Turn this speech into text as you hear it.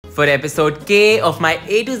For episode K of my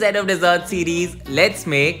A to Z of dessert series, let's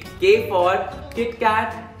make K for Kit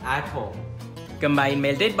Kat at home. Combine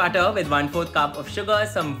melted butter with 1/4 cup of sugar,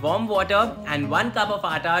 some warm water and 1 cup of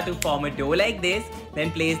atta to form a dough like this.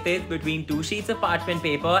 Then place this between 2 sheets of parchment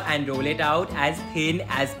paper and roll it out as thin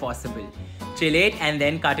as possible. Chill it and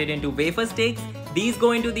then cut it into wafer sticks. These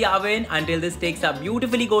go into the oven until the sticks are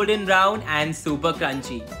beautifully golden brown and super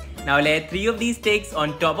crunchy. Now layer 3 of these sticks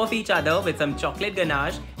on top of each other with some chocolate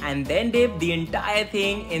ganache and then dip the entire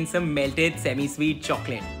thing in some melted semi-sweet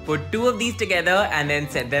chocolate. Put 2 of these together and then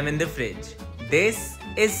set them in the fridge. This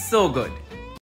is so good.